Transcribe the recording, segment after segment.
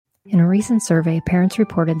In a recent survey, parents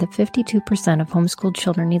reported that 52% of homeschooled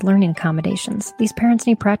children need learning accommodations. These parents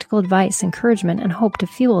need practical advice, encouragement, and hope to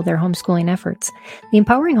fuel their homeschooling efforts. The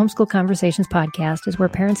Empowering Homeschool Conversations podcast is where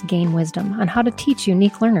parents gain wisdom on how to teach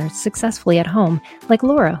unique learners successfully at home, like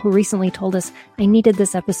Laura, who recently told us, "I needed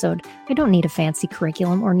this episode. I don't need a fancy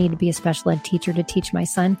curriculum or need to be a special ed teacher to teach my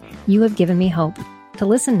son. You have given me hope." To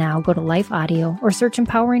listen now, go to Life Audio or search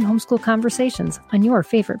Empowering Homeschool Conversations on your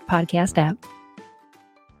favorite podcast app.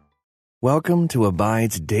 Welcome to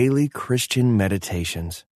Abide's Daily Christian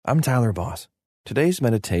Meditations. I'm Tyler Boss. Today's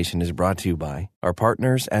meditation is brought to you by our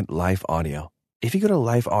partners at Life Audio. If you go to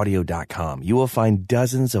lifeaudio.com, you will find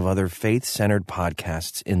dozens of other faith-centered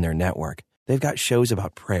podcasts in their network. They've got shows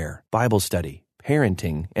about prayer, Bible study,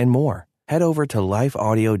 parenting, and more. Head over to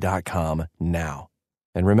lifeaudio.com now.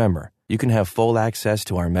 And remember, you can have full access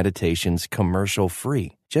to our meditations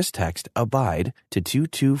commercial-free. Just text ABIDE to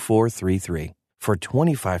 22433. for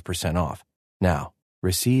 25% off. Now,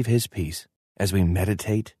 receive His peace as we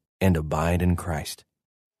meditate and abide in Christ.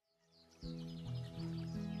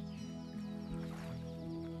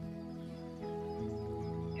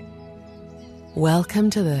 Welcome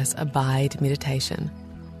to this Abide meditation.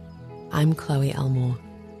 I'm Chloe Elmore.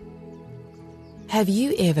 Have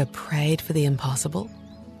you ever prayed for the impossible?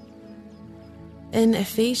 In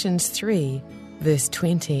Ephesians 3, verse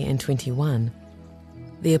 20 and 21,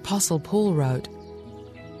 the Apostle Paul wrote,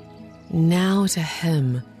 "Now to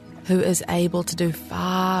Him who is able to do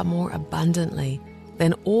far more abundantly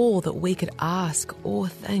than all that we could ask or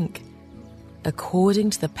think,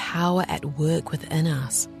 according to the power at work within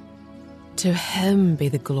us, to Him be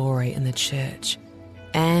the glory in the church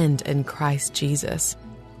and in Christ Jesus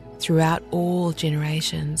throughout all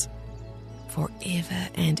generations, forever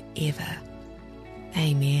and ever.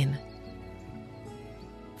 Amen."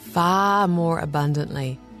 Far more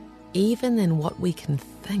abundantly, even than what we can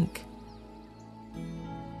think.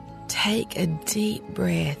 Take a deep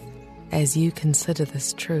breath as you consider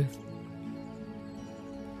this truth.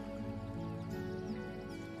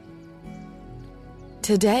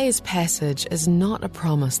 Today's passage is not a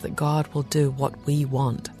promise that God will do what we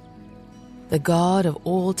want. The God of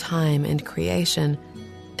all time and creation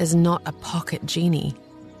is not a pocket genie.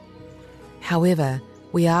 However,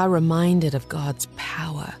 we are reminded of God's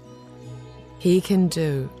power. He can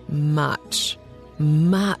do much,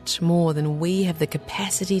 much more than we have the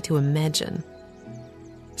capacity to imagine.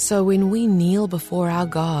 So when we kneel before our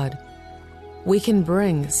God, we can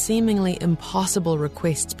bring seemingly impossible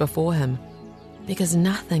requests before Him because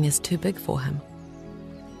nothing is too big for Him.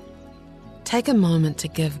 Take a moment to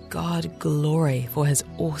give God glory for His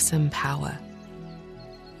awesome power.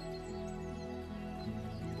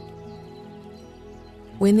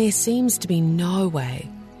 When there seems to be no way,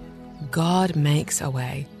 God makes a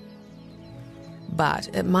way.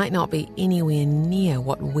 But it might not be anywhere near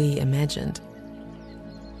what we imagined.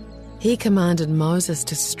 He commanded Moses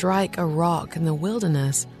to strike a rock in the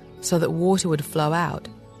wilderness so that water would flow out.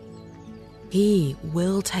 He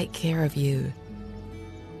will take care of you.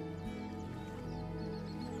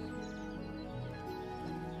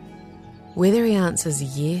 Whether He answers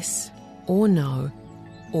yes or no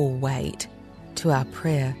or wait to our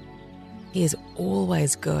prayer, He is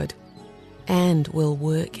always good and will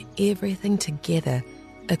work everything together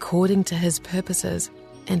according to His purposes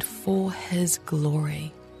and for His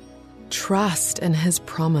glory. Trust in His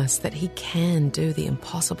promise that He can do the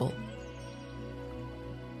impossible.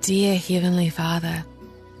 Dear Heavenly Father,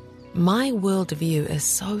 my worldview is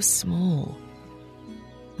so small,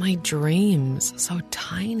 my dreams so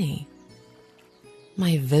tiny,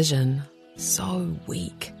 my vision so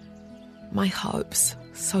weak, my hopes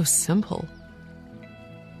so simple.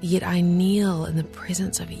 Yet I kneel in the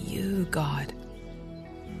presence of You, God.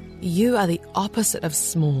 You are the opposite of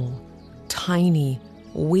small, tiny,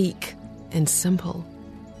 weak, and simple.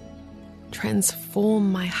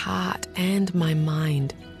 Transform my heart and my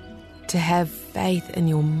mind to have faith in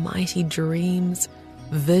Your mighty dreams,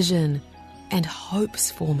 vision, and hopes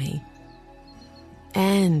for me,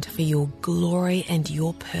 and for Your glory and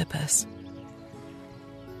Your purpose.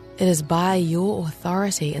 It is by Your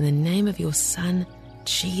authority in the name of Your Son,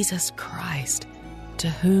 Jesus Christ, to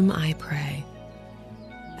whom I pray.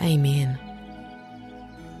 Amen.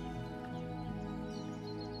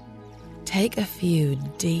 Take a few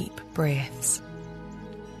deep breaths,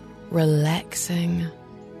 relaxing,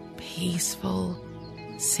 peaceful,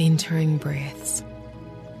 centering breaths.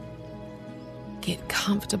 Get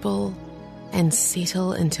comfortable and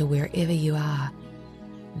settle into wherever you are,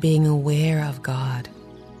 being aware of God.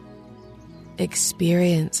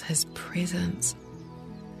 Experience His presence,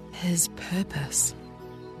 His purpose.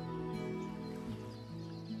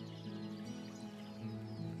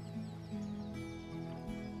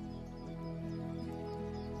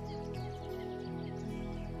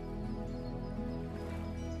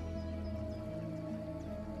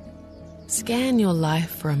 Scan your life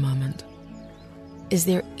for a moment. Is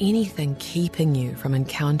there anything keeping you from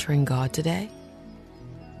encountering God today?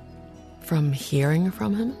 From hearing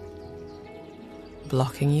from Him?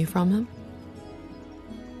 Blocking you from Him?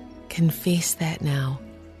 Confess that now.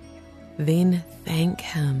 Then thank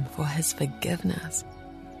Him for His forgiveness.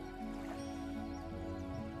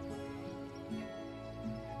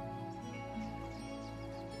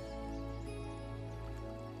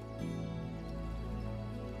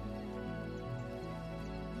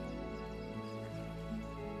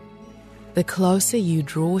 The closer you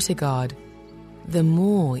draw to God, the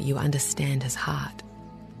more you understand His heart.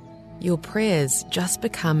 Your prayers just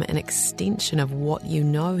become an extension of what you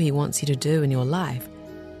know He wants you to do in your life,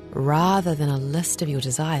 rather than a list of your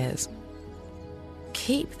desires.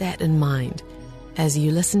 Keep that in mind as you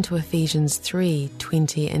listen to Ephesians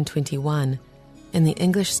 3:20 and 21 in the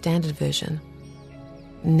English Standard Version.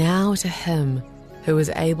 Now to Him who is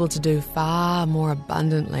able to do far more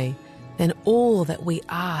abundantly than all that we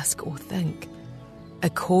ask or think,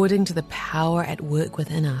 according to the power at work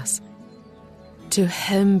within us. To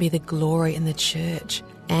Him be the glory in the Church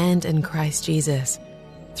and in Christ Jesus,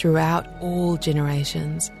 throughout all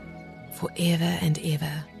generations, forever and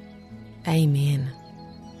ever. Amen.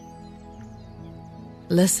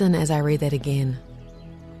 Listen as I read that again.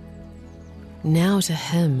 Now to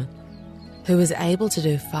Him who is able to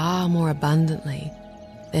do far more abundantly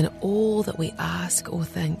than all that we ask or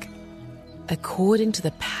think, according to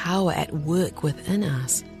the power at work within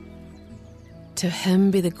us. To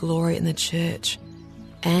Him be the glory in the Church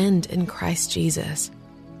and in Christ Jesus,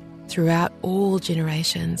 throughout all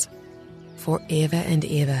generations, forever and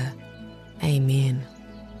ever. Amen.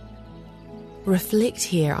 Reflect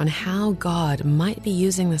here on how God might be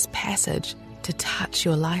using this passage to touch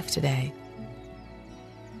your life today.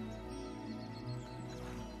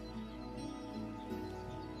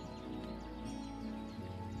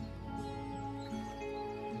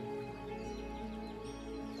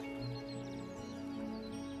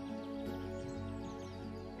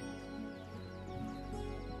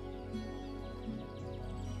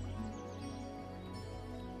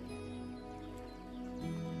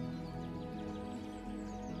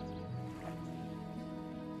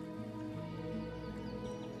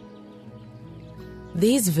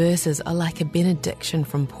 These verses are like a benediction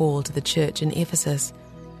from Paul to the church in Ephesus,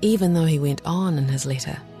 even though he went on in his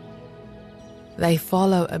letter. They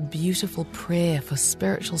follow a beautiful prayer for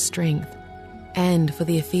spiritual strength and for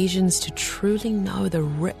the Ephesians to truly know the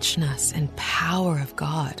richness and power of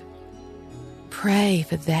God. Pray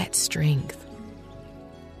for that strength.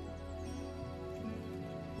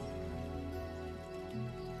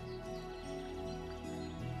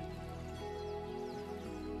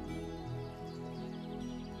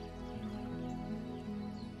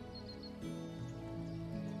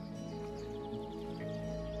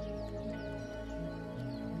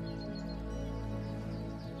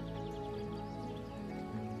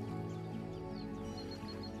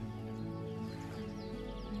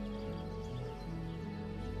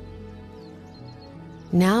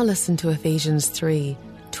 Now listen to Ephesians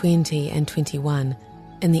 3:20 and 21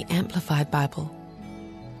 in the Amplified Bible.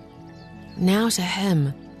 Now to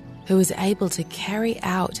Him who is able to carry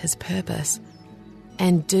out His purpose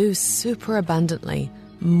and do superabundantly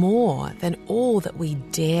more than all that we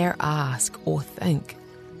dare ask or think,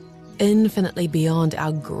 infinitely beyond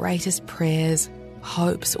our greatest prayers,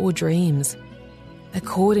 hopes, or dreams,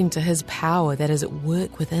 according to His power that is at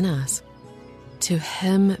work within us. To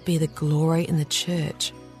Him be the glory in the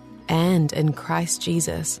Church and in Christ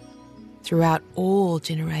Jesus, throughout all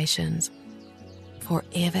generations,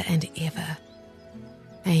 forever and ever.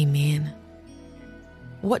 Amen.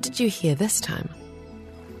 What did you hear this time?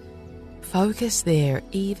 Focus there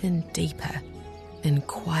even deeper in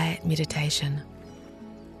quiet meditation.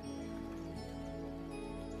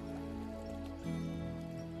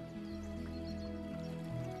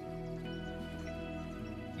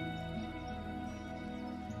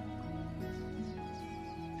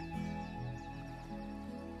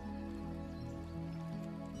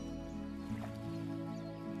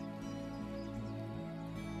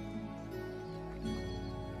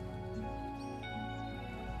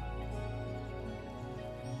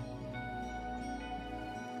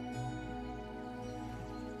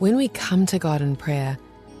 When we come to God in prayer,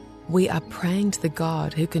 we are praying to the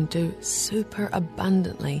God who can do super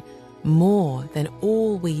abundantly more than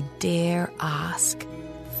all we dare ask,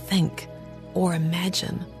 think, or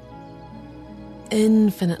imagine.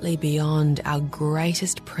 Infinitely beyond our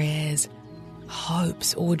greatest prayers,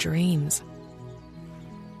 hopes, or dreams.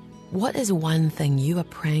 What is one thing you are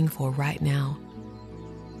praying for right now?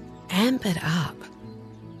 Amp it up.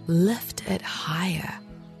 lift it higher.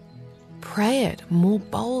 Pray it more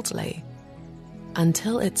boldly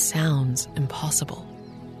until it sounds impossible.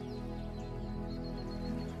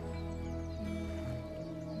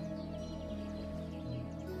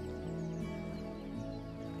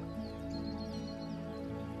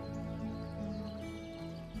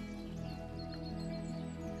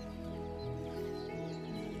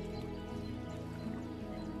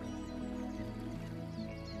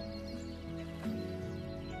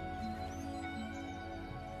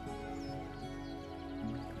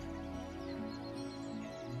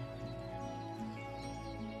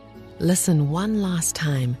 Listen one last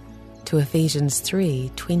time to Ephesians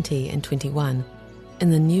 3:20 and 21 in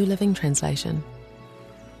the New Living Translation.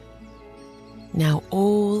 Now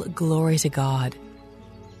all glory to God,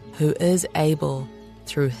 who is able,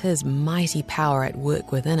 through his mighty power at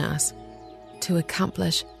work within us, to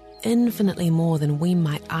accomplish infinitely more than we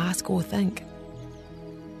might ask or think.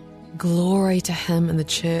 Glory to him in the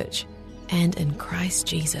church and in Christ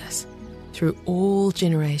Jesus, through all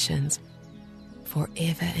generations,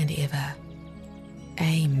 forever and ever.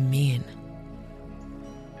 Amen.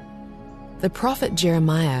 The prophet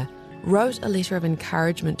Jeremiah wrote a letter of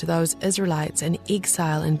encouragement to those Israelites in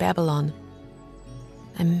exile in Babylon.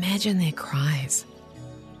 Imagine their cries.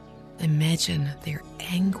 Imagine their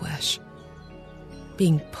anguish.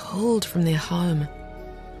 Being pulled from their home,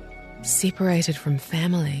 separated from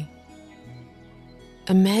family.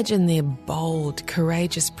 Imagine their bold,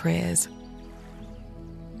 courageous prayers.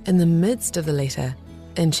 In the midst of the letter,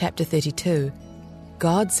 in chapter 32,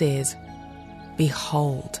 God says,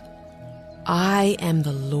 "Behold, I am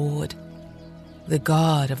the Lord, the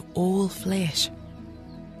God of all flesh.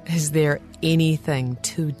 Is there anything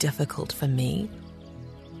too difficult for me?"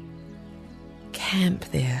 Camp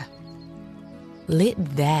there.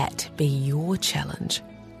 Let that be your challenge.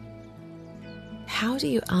 How do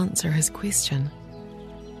you answer his question?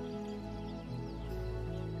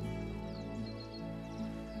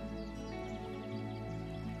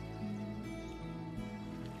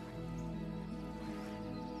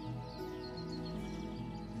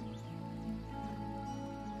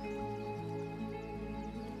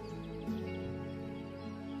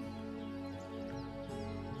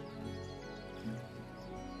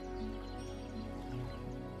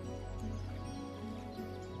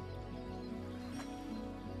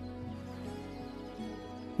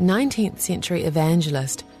 Nineteenth-century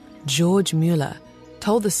evangelist George Mueller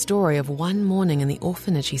told the story of one morning in the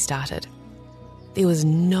orphanage he started. There was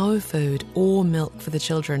no food or milk for the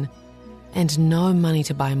children and no money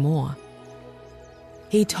to buy more.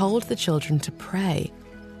 He told the children to pray,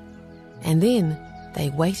 and then they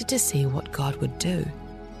waited to see what God would do.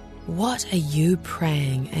 What are you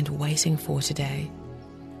praying and waiting for today?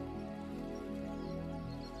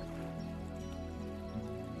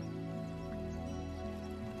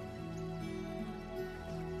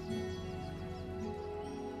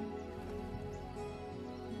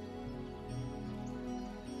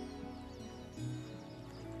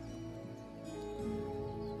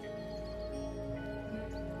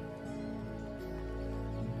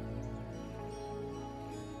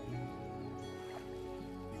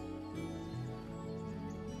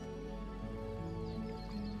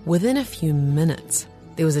 Within a few minutes,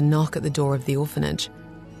 there was a knock at the door of the orphanage,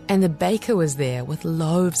 and the baker was there with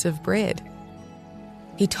loaves of bread.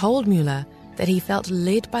 He told Mueller that he felt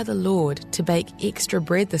led by the Lord to bake extra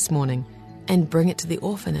bread this morning and bring it to the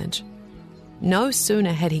orphanage. No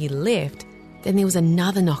sooner had he left than there was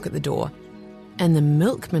another knock at the door, and the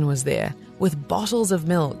milkman was there with bottles of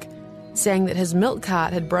milk, saying that his milk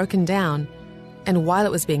cart had broken down, and while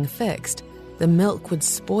it was being fixed, the milk would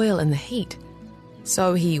spoil in the heat.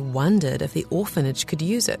 So he wondered if the orphanage could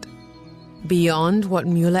use it. Beyond what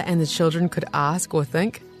Mueller and the children could ask or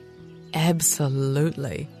think?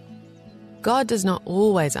 Absolutely. God does not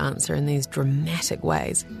always answer in these dramatic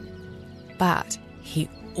ways, but he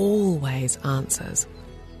always answers.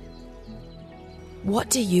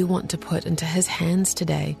 What do you want to put into his hands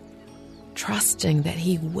today, trusting that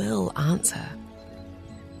he will answer?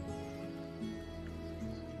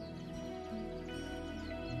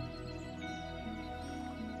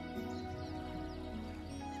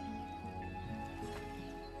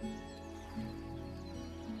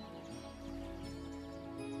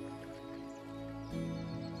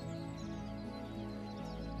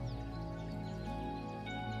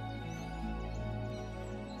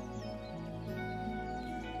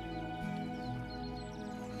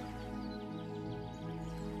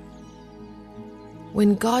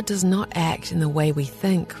 When God does not act in the way we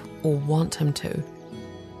think or want him to,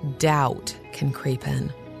 doubt can creep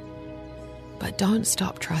in. But don't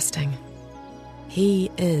stop trusting.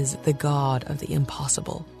 He is the God of the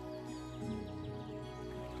impossible.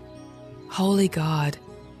 Holy God,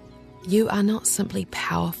 you are not simply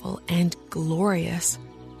powerful and glorious.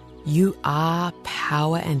 You are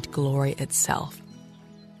power and glory itself.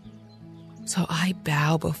 So I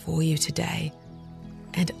bow before you today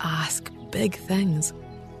and ask big things.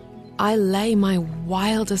 I lay my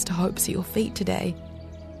wildest hopes at your feet today,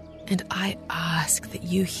 and I ask that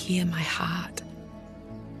you hear my heart.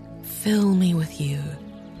 Fill me with you.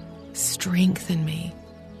 Strengthen me.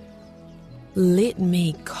 Let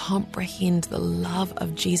me comprehend the love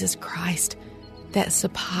of Jesus Christ that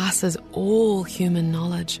surpasses all human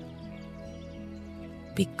knowledge.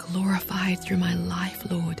 Be glorified through my life,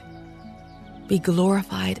 Lord. Be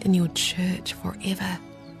glorified in your church forever.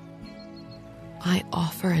 I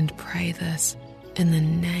offer and pray this in the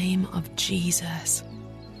name of Jesus.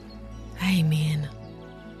 Amen.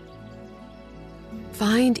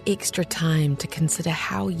 Find extra time to consider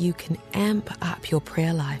how you can amp up your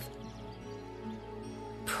prayer life.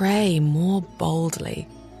 Pray more boldly,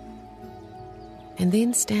 and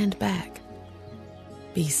then stand back.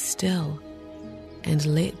 Be still and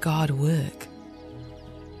let God work.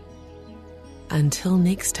 Until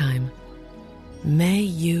next time, may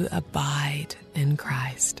you abide in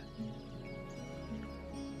Christ.